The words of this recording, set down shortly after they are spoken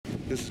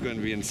This is going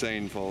to be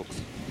insane, folks.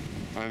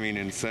 I mean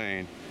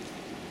insane.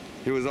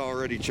 It was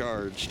already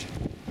charged.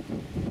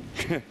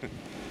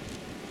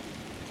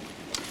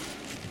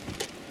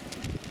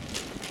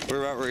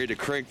 We're about ready to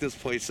crank this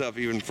place up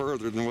even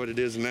further than what it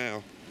is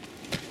now.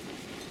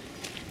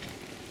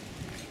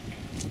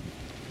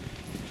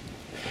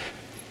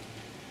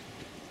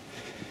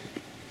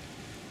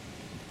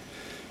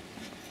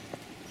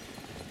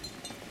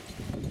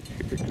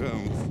 Here it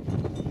comes.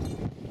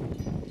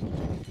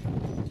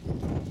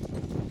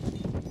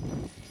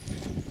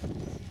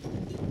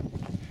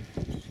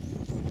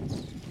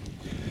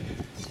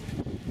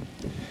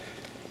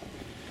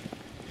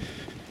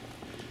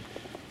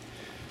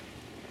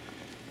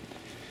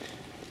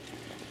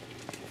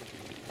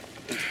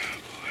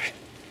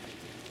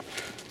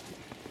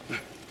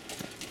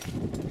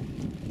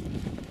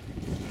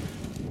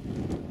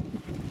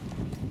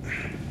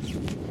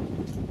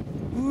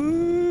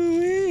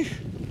 Woo-wee.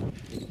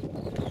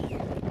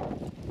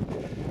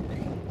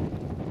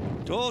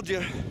 Told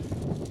you.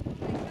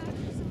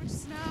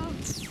 So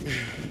much snow.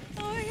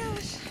 Oh my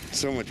gosh.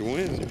 So much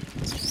wind.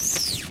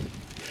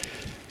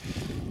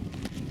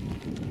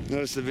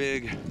 Notice the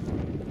big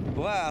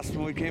blast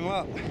when we came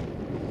up.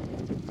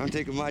 I'm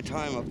taking my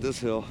time up this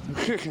hill.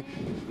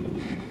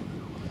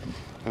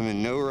 I'm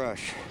in no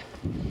rush.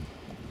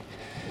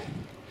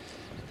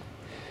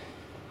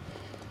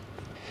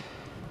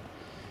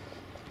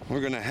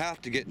 We're gonna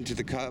have to get into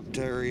the cupped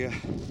area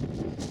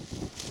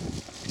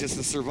just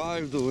to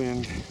survive the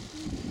wind.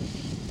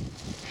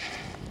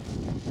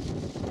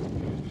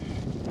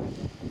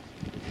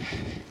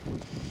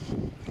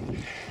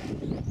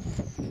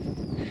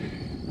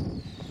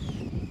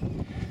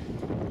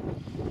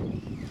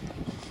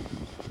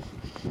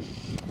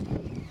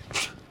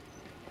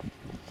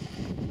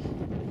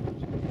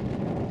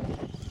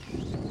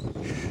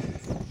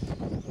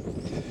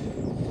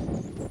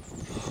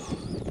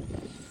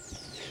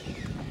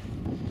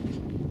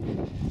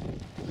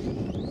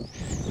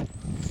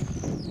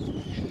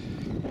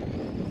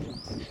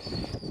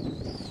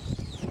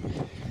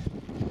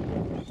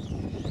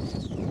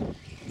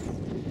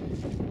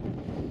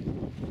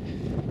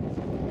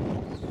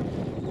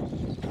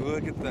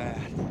 Look at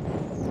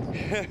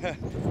that.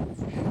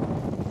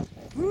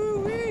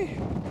 Woo-wee.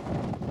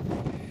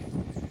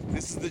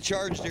 This is the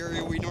charged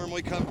area we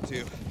normally come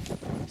to.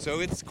 So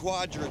it's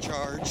quadra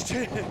charged.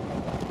 This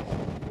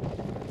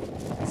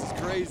is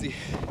crazy.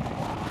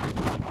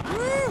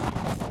 Woo!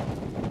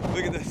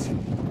 Look at this.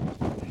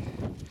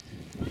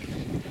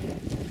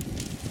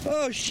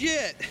 Oh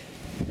shit.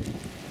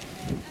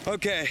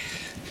 Okay.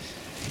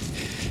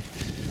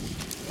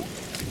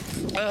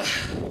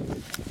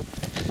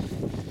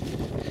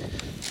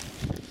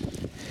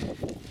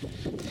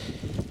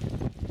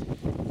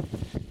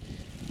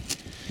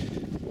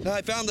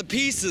 I found the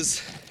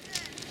pieces.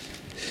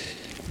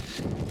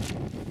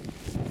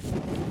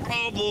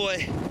 Oh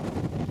boy.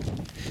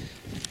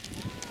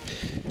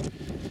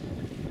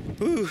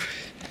 Whew.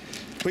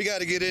 We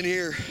got to get in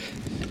here.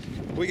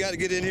 We got to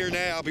get in here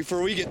now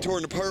before we get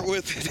torn apart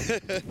with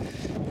it.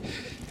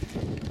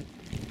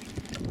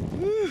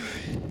 Whew.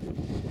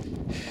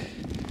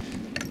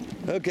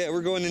 Okay,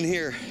 we're going in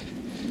here.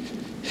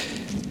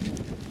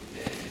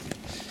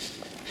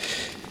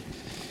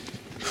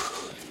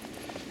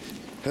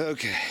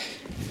 Okay.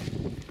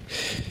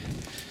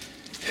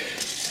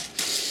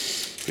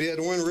 We had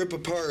one rip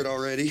apart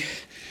already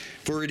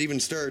before it even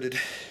started.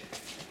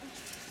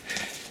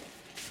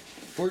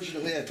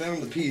 Fortunately, I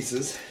found the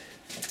pieces.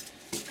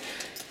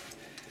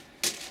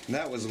 And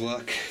that was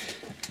luck.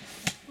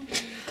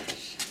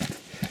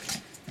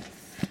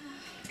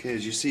 Okay,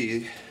 as you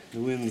see, the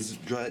winds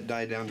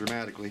died down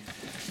dramatically.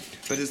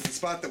 But it's the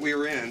spot that we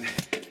were in.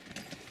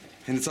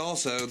 And it's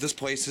also, this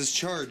place is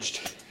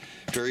charged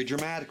very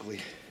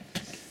dramatically.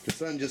 The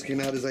sun just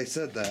came out as I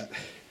said that.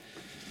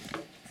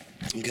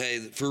 Okay,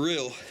 for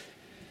real.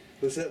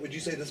 Lisette, would you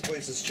say this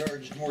place is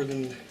charged more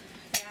than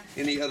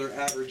any other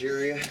average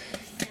area?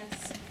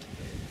 Yes.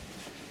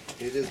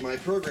 It is my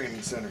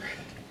programming center.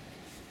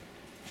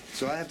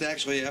 So I have to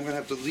actually, I'm going to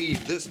have to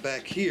leave this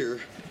back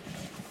here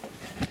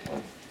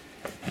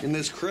in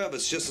this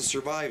crevice just to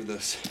survive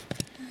this.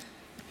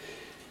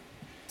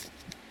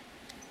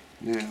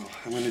 Now,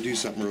 I'm going to do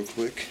something real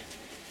quick.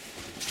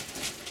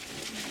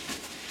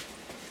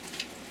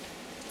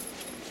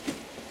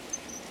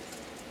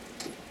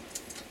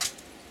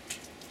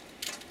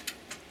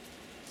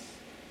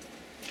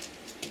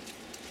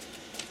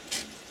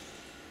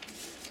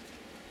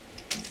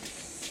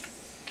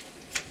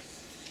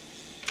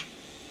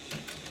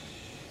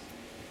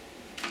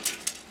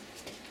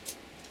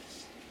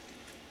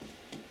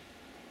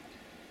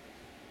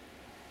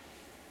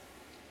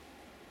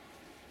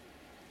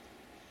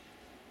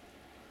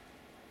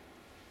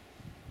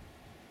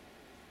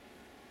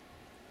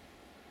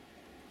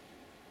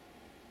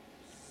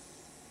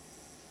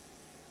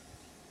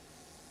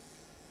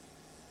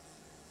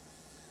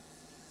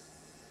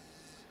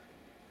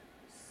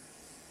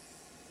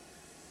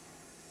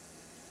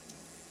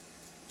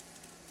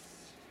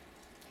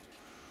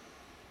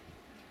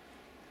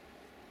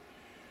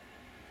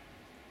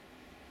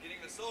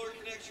 solar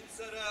connection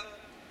set up.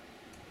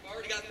 I've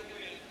already got the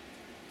wind.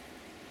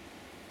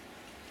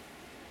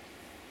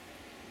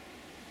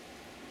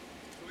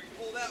 So we can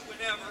pull that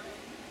whenever.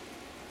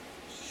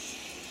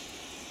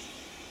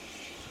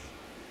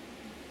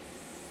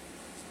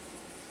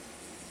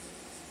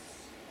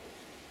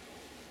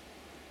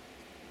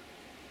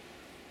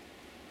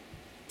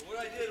 So what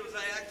I did was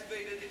I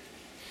activated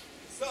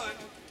the sun,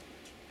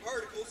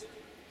 particles,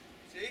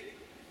 see?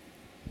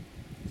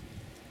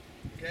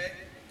 Okay?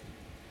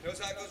 Notice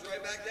how it goes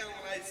right back down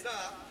when I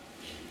stop.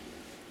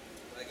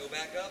 When I go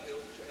back up,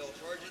 it'll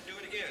charge it and do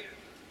it again.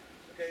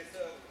 Okay, so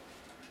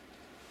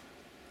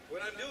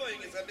what I'm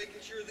doing is I'm making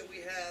sure that we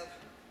have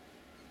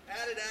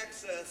added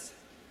access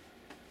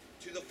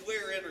to the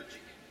flare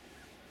energy.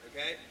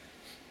 Okay?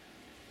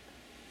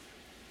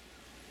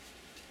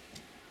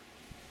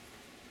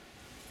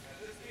 Now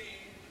this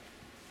being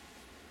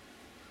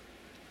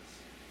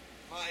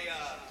my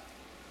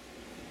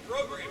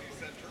programming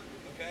center,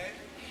 okay?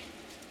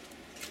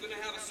 It's going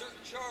to have a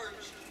certain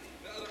charge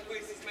that other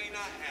places may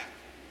not have.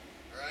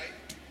 All right?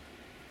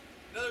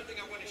 Another thing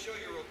I want to show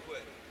you real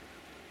quick.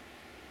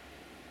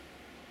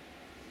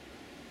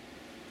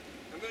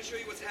 I'm going to show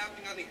you what's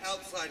happening on the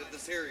outside of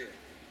this area.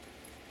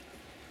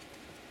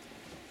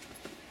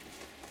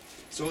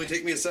 So only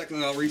take me a second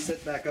and I'll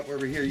reset back up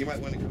over here. You might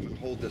want to come and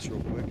hold this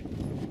real quick.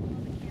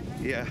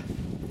 Yeah.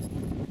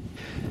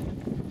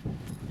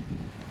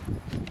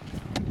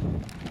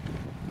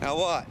 Now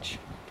watch.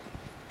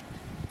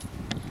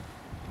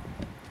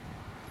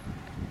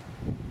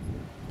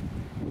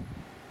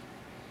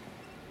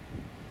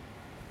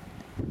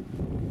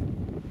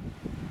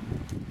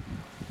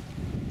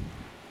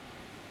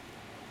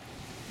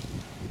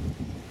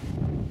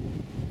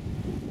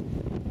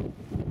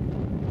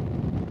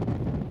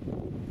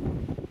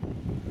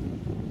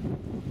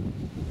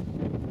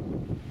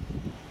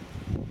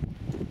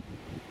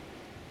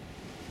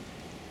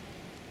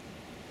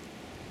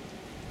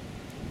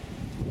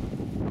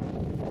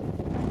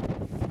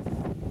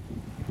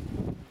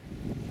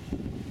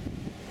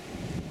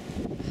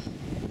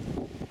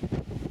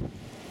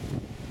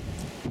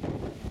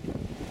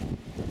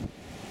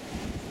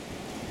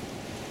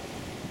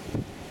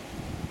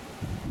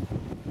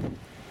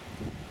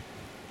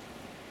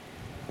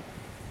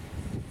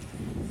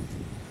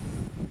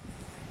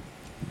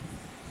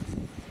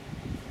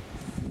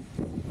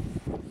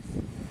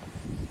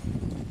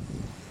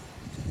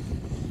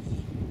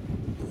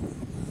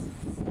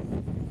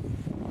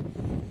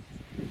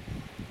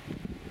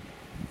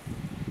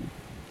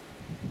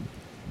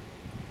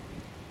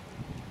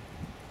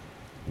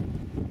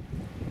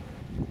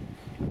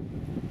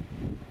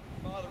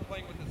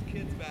 Playing with his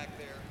kids back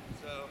there,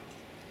 so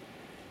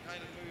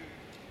kind of moved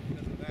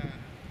because of that.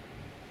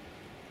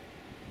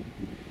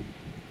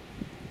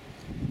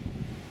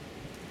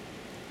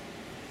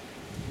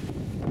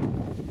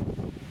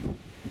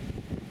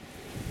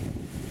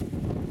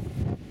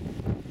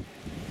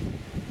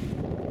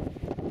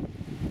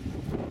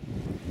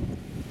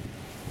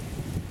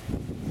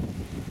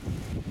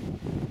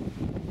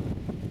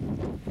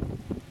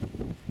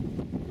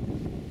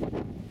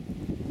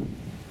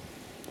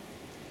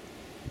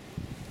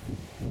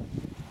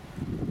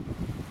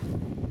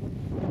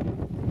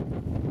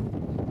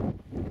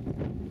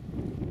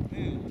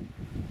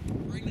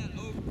 Bring that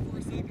over for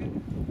a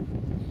second.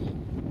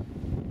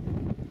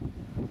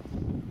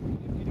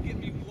 I need to get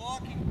me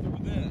walking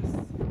through this.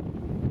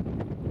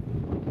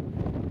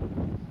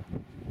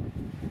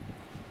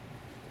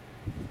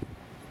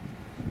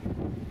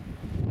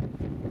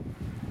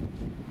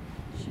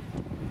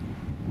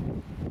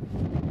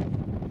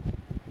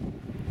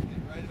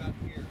 And right about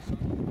here, so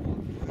I'm going to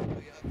walk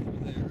directly up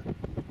through there.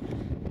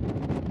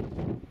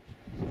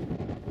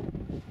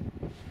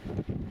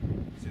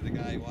 See the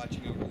guy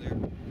watching over there?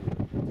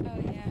 Oh,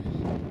 yeah.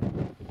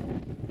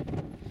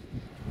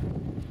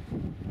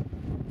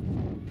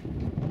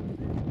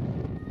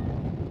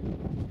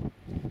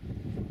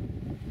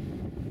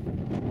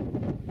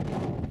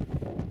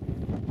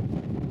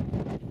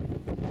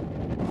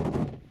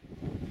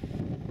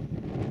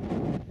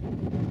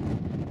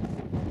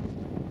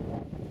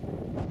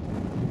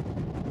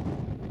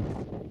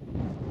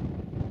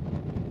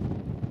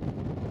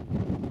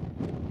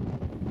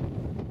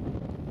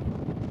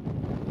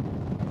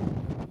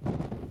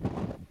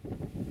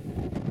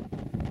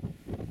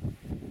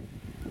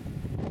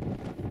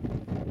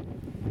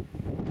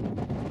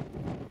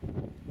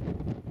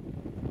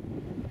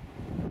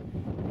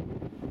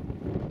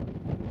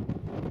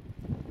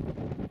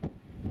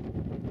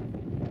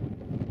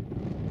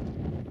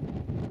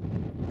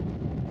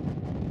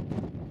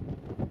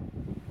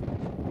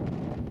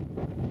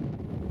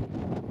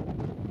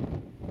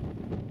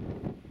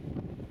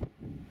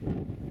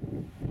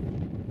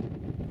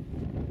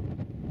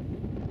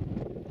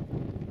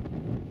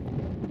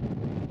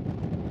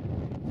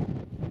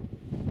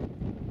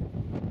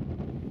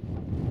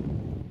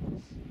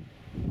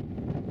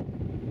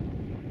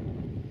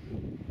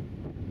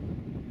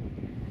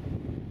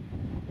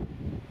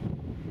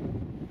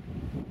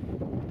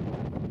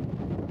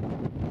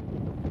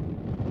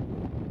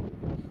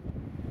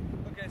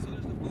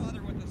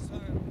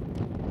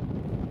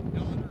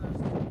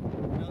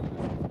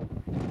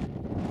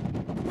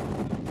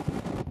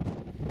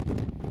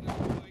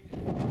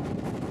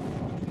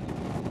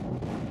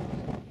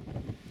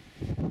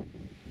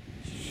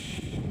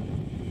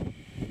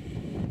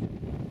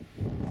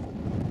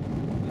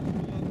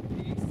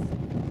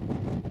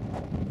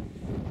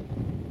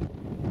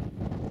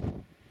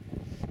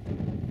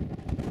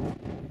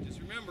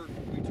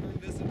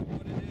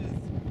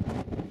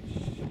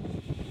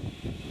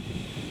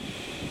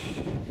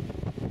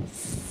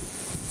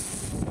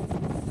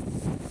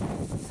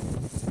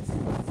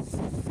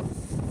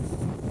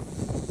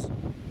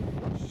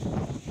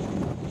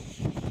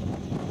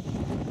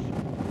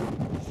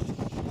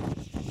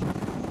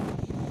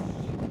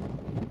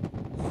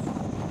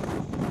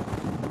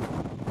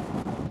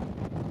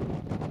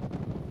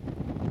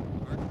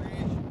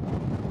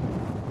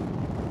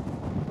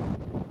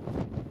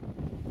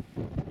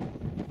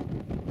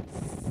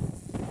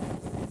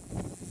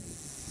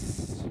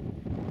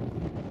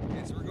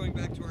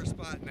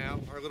 spot now,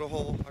 our little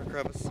hole, our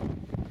crevice.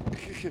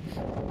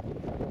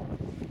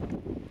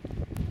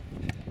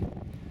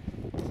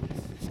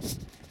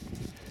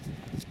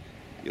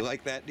 You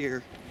like that,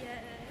 deer?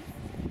 Yes.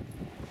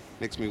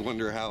 Makes me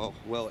wonder how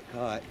well it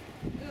caught.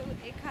 Ooh,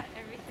 it caught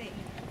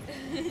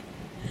everything.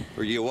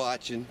 Were you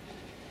watching?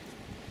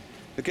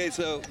 Okay,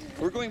 so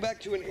we're going back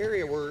to an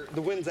area where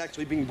the wind's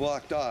actually being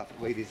blocked off,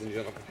 ladies and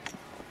gentlemen.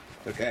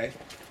 Okay?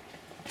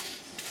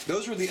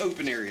 Those are the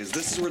open areas.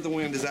 This is where the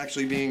wind is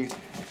actually being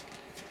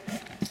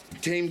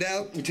tamed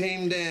out and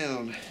tamed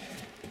down.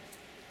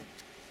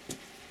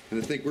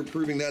 And I think we're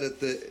proving that at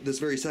this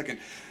very second.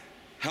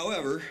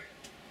 However,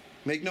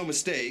 make no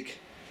mistake,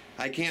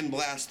 I can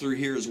blast through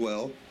here as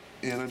well,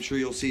 and I'm sure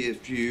you'll see a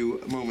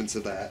few moments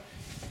of that.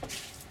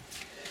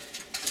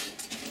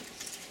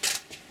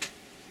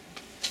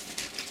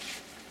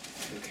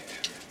 Okay, we're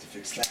gonna have to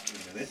fix that in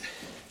a minute.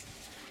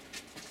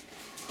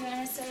 You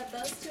want to set up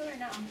those two or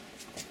no?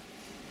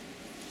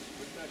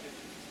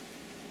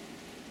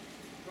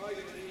 Probably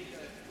gonna need a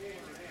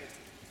hammer hand.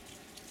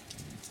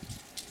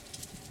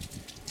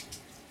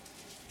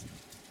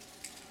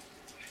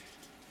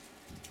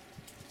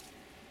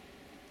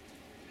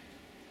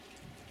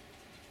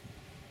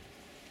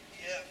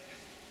 Yep.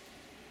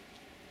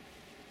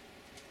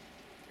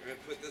 I'm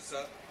gonna put this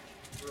up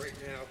right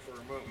now for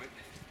a moment.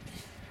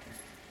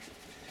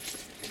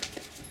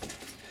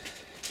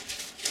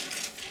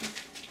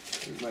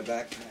 Here's my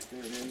backpack. There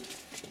it is.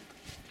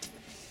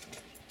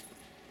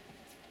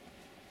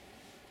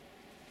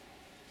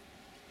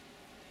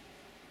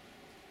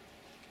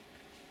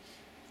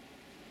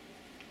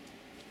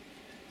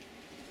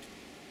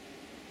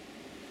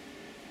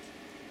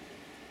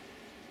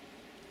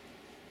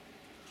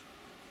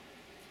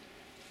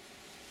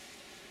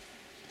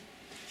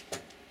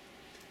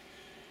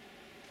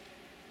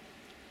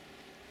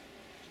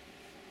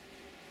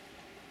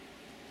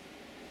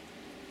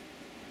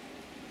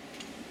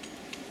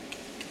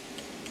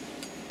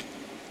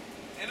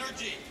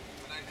 Energy.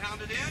 When I pound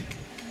it in,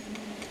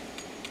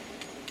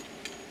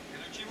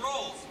 energy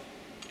rolls.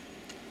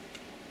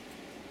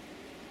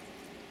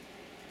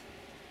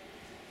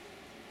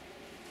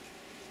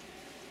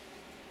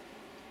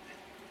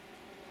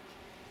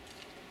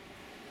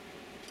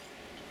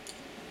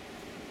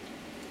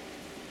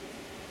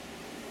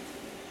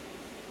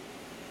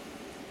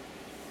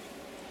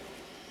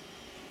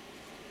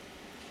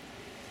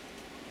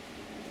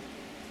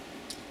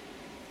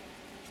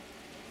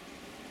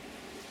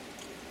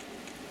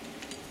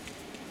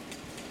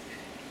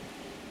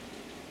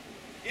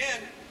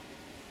 Again,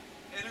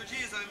 energy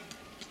as I'm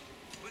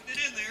putting it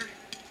in there.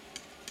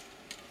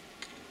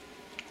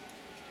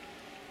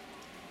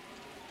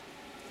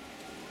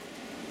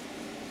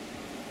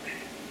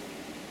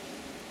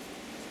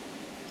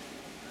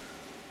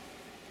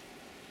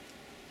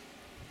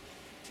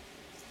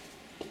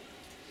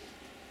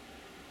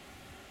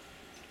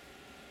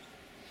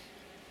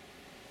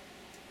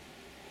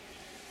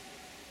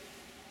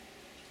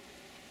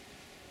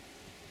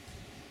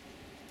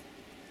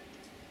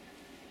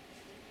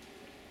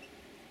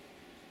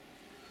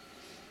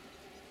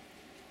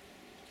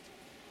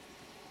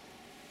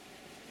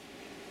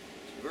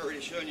 I've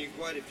already shown you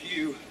quite a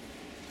few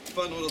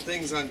fun little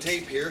things on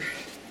tape here.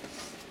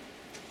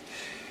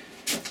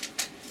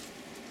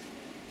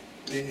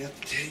 May have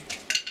to take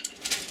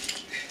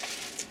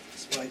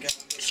spike out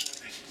of this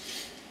one.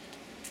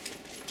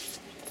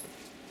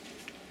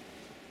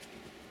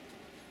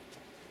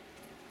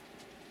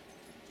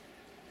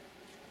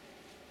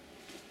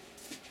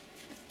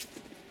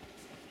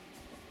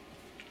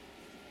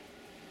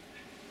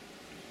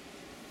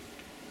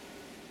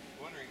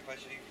 Wondering if I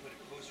should even put it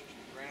closer to the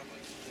ground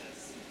like this.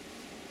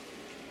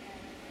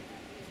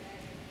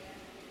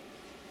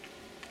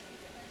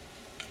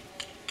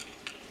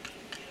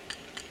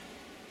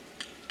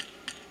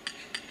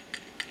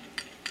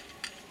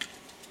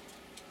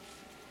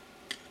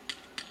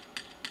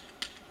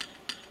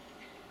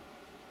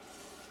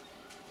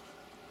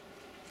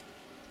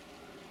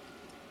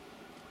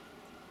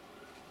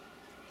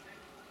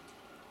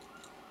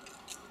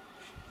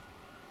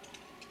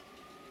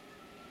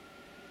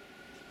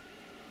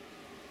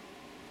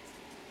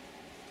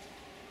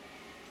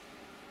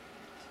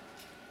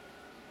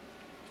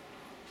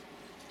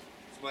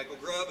 Michael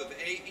Grubb of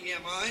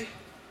AEMI.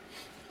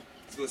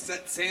 Let's go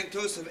Set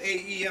Santos of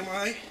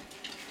AEMI.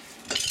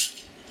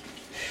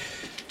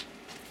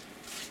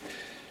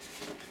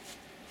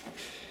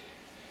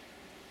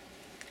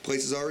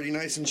 Place is already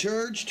nice and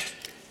charged.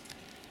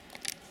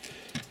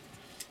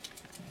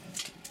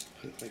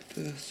 Put it like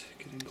this,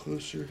 get in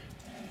closer.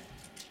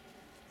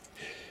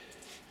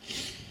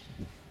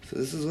 So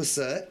this is what's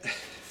set. Back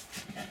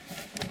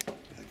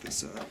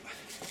this up.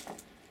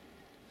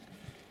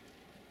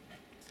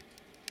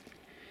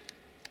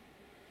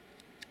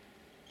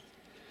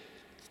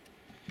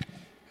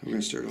 We're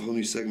going to start a whole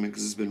new segment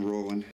because it's been rolling.